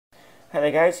Hi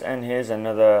there guys, and here's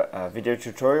another video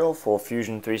tutorial for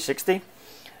Fusion 360.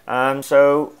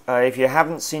 If you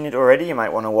haven't seen it already, you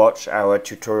might want to watch our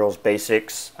tutorials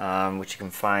basics, which you can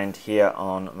find here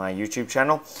on my YouTube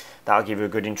channel. That'll give you a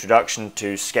good introduction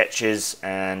to sketches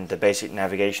and the basic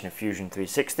navigation of Fusion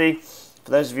 360.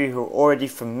 For those of you who are already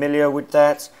familiar with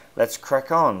that, let's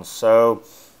crack on.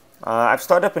 I've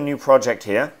started up a new project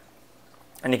here,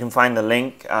 and you can find the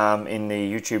link in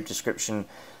the YouTube description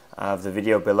of the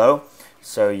video below,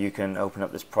 so you can open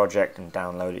up this project and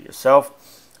download it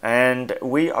yourself. And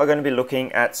we are going to be looking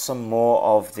at some more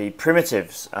of the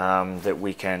primitives that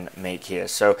we can make here.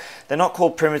 So they're not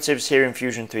called primitives here in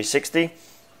Fusion 360.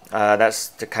 That's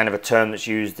the kind of a term that's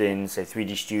used in, say,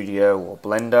 3D Studio or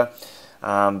Blender.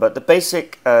 But the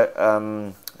basic,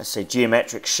 let's say,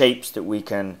 geometric shapes that we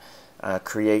can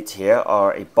create here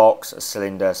are a box, a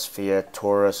cylinder, sphere,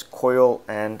 torus, coil,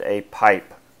 and a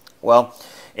pipe. Well,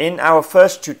 in our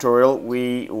first tutorial,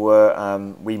 we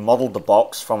modeled the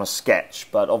box from a sketch,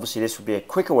 but obviously this would be a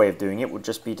quicker way of doing it. Would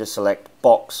just be to select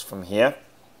box from here,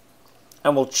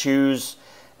 and we'll choose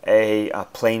a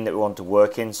plane that we want to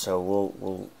work in. So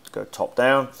we'll go top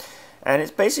down, and it's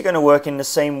basically going to work in the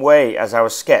same way as our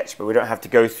sketch, but we don't have to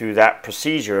go through that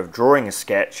procedure of drawing a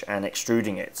sketch and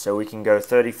extruding it. So we can go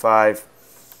 35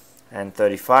 and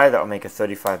 35. That will make a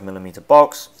 35mm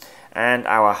box. And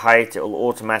our height, it will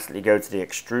automatically go to the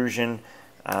extrusion,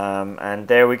 and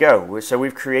there we go. So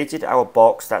we've created our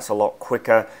box. That's a lot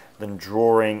quicker than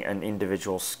drawing an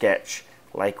individual sketch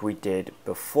like we did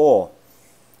before.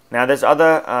 Now there's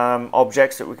other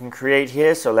objects that we can create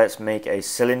here, so let's make a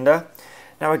cylinder.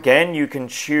 Now again, you can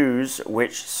choose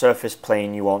which surface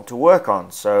plane you want to work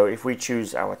on. So if we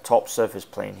choose our top surface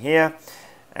plane here,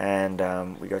 and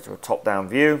we go to a top-down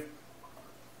view,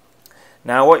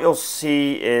 now what you'll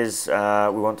see is we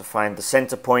want to find the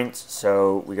center point,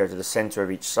 so we go to the center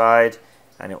of each side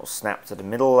and it will snap to the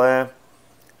middle there,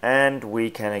 and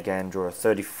we can again draw a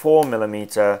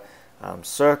 34mm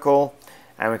circle,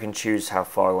 and we can choose how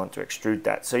far we want to extrude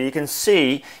that. So you can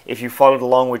see, if you followed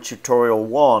along with tutorial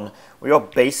 1, we are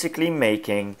basically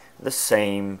making the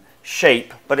same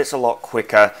shape, but it's a lot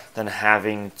quicker than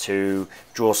having to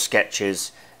draw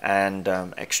sketches and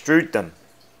extrude them.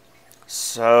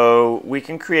 So we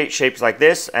can create shapes like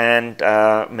this, and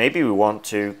maybe we want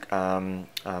to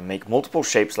make multiple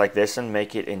shapes like this and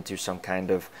make it into some kind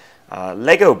of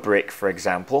Lego brick, for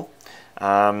example.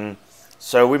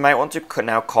 So we might want to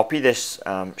now copy this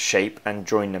shape and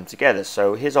join them together.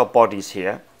 So here's our bodies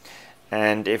here,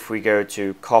 and if we go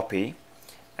to copy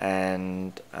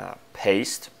and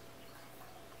paste,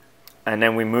 and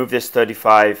then we move this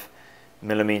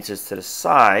 35mm to the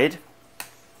side,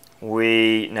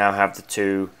 we now have the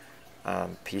two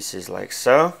pieces like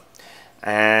so.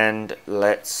 And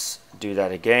let's do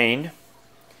that again.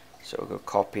 So we'll go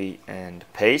copy and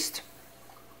paste.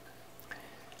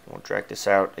 We'll drag this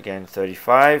out again,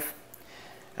 35.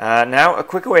 Now a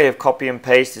quicker way of copy and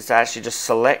paste is to actually just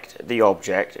select the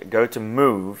object, go to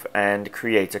move, and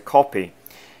create a copy.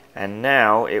 And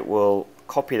now it will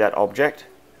copy that object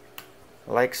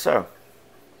like so.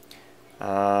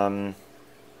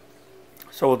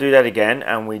 So we'll do that again,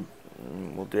 and we'll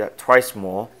do that twice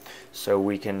more, so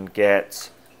we can get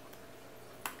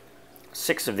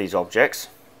 6 of these objects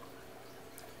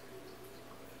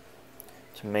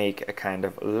to make a kind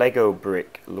of Lego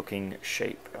brick looking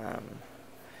shape.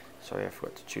 Sorry, I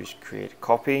forgot to choose create a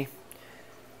copy.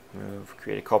 Move,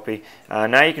 create a copy.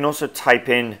 Now you can also type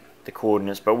in the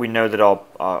coordinates, but we know that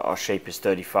our shape is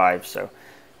 35, so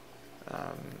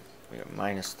we got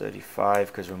minus 35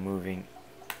 because we're moving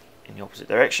in the opposite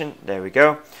direction. There we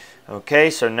go. Okay,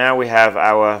 so now we have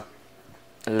our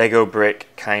Lego brick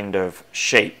kind of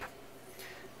shape.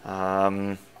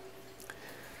 Now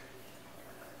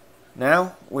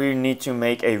we need to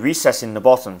make a recess in the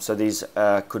bottom, so these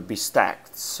could be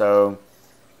stacked. So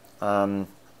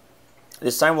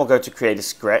this time we'll go to create a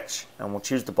sketch, and we'll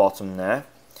choose the bottom there,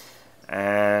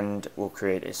 and we'll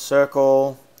create a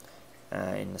circle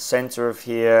in the center of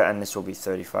here, and this will be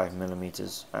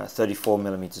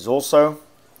 34mm also.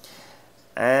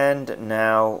 And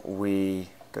now we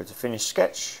go to finish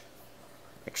sketch,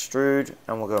 extrude,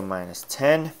 and we'll go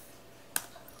 -10,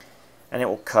 and it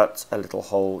will cut a little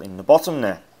hole in the bottom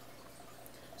there,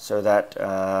 so that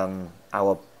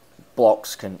our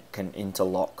blocks can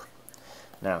interlock.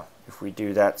 Now if we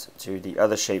do that to the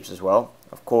other shapes as well,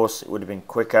 of course it would have been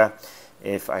quicker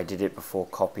if I did it before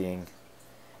copying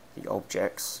the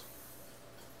objects.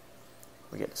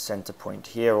 We get the center point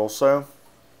here also,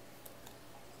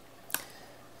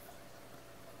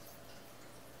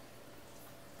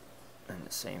 and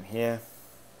the same here.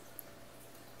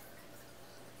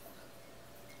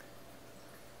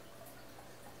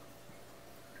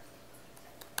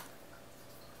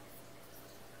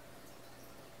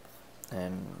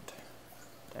 and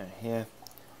down here.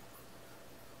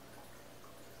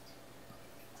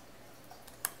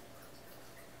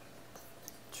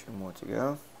 Two more to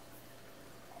go.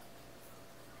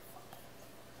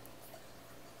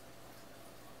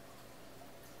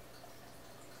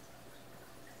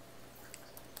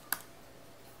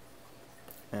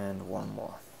 And one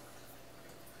more.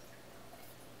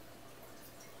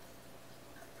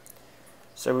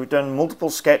 So we've done multiple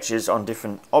sketches on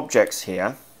different objects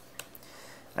here,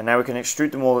 and now we can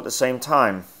extrude them all at the same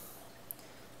time.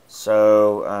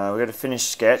 So we're going to finish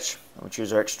sketch, and we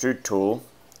choose our extrude tool,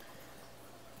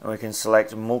 and we can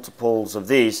select multiples of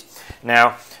these.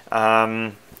 Now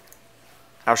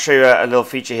I'll show you a little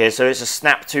feature here. So it's a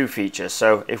snap to feature.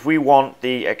 So if we want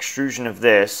the extrusion of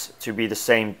this to be the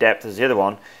same depth as the other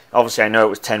one, obviously I know it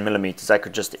was 10 millimeters, I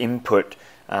could just input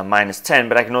 -10,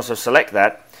 but I can also select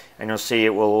that, and you'll see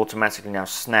it will automatically now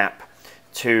snap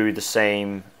to the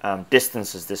same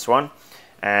distance as this one.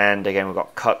 And again, we've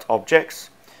got cut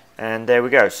objects, and there we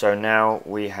go. So now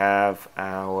we have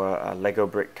our Lego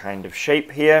brick kind of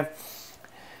shape here.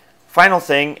 Final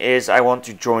thing is I want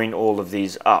to join all of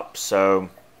these up. So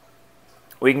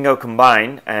we can go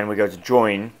combine, and we go to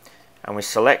join, and we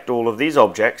select all of these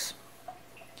objects.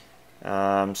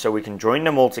 So we can join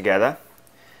them all together,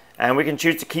 and we can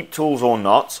choose to keep tools or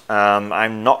not.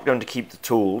 I'm not going to keep the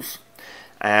tools,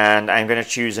 and I'm going to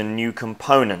choose a new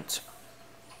component,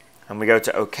 and we go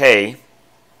to OK.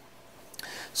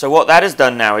 So what that has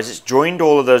done now is it's joined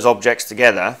all of those objects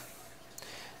together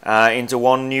into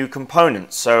one new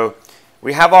component. So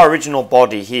we have our original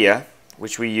body here,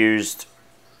 which we used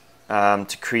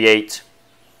to create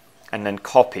and then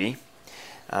copy.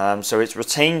 So it's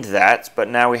retained that, but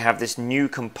now we have this new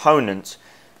component,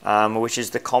 which is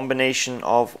the combination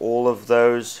of all of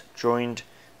those joined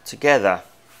together.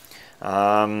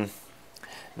 Now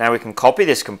we can copy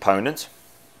this component,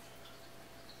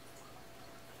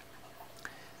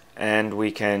 and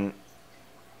we can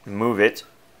move it.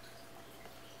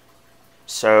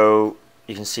 So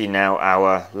you can see now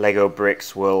our Lego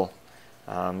bricks will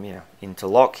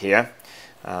interlock here.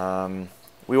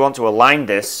 We want to align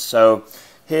this, so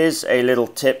here's a little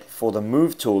tip for the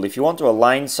move tool. If you want to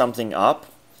align something up,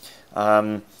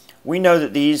 we know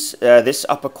that this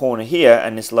upper corner here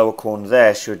and this lower corner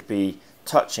there should be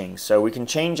touching. So we can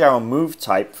change our move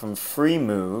type from free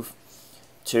move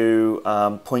to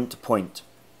point to point.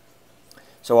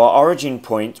 So our origin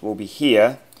point will be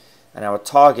here, and our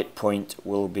target point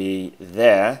will be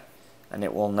there, and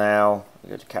it will now, we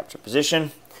go to capture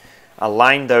position,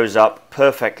 align those up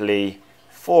perfectly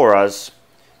for us,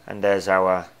 and there's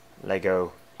our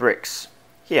Lego bricks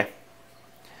here.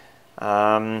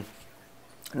 Now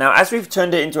as we've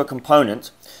turned it into a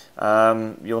component,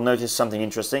 you'll notice something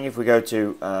interesting. If we go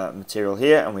to material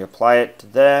here and we apply it to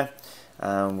there,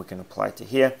 we can apply it to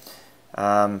here.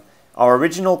 Our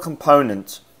original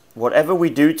component, whatever we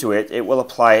do to it, it will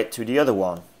apply it to the other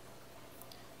one.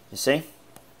 You see?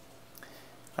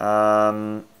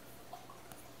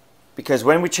 Because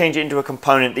when we change it into a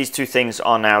component, these two things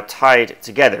are now tied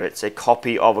together. It's a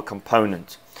copy of a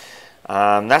component.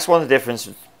 That's one of the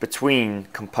differences between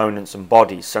components and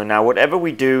bodies. So now whatever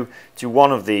we do to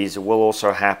one of these will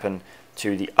also happen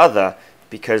to the other,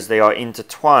 because they are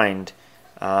intertwined.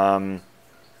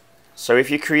 So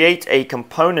if you create a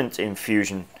component in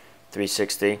Fusion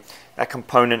 360, that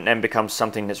component then becomes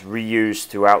something that's reused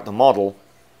throughout the model,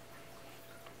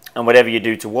 and whatever you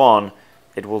do to one,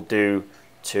 it will do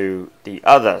to the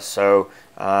other. So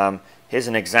here's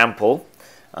an example.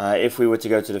 If we were to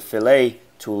go to the fillet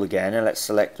tool again, and let's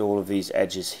select all of these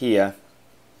edges here,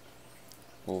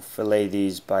 we'll fillet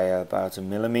these by about 1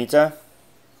 millimeter.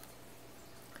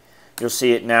 You'll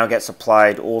see it now gets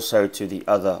applied also to the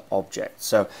other object.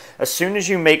 So as soon as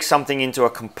you make something into a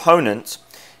component,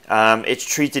 it's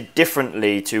treated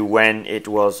differently to when it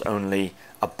was only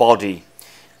a body.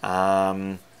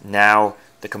 Now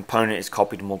the component is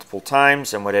copied multiple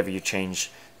times, and whatever you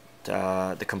change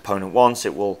the component once,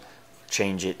 it will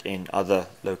change it in other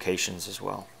locations as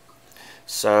well.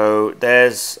 So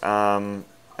there's a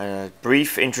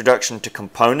brief introduction to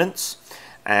components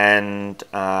and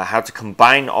how to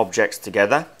combine objects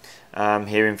together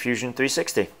here in Fusion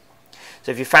 360.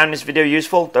 So if you found this video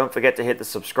useful, don't forget to hit the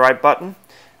subscribe button,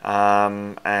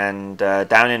 and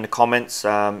down in the comments,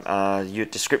 your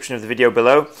description of the video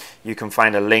below, you can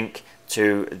find a link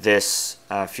to this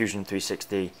Fusion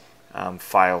 360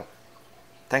 file.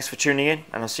 Thanks for tuning in,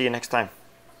 and I'll see you next time.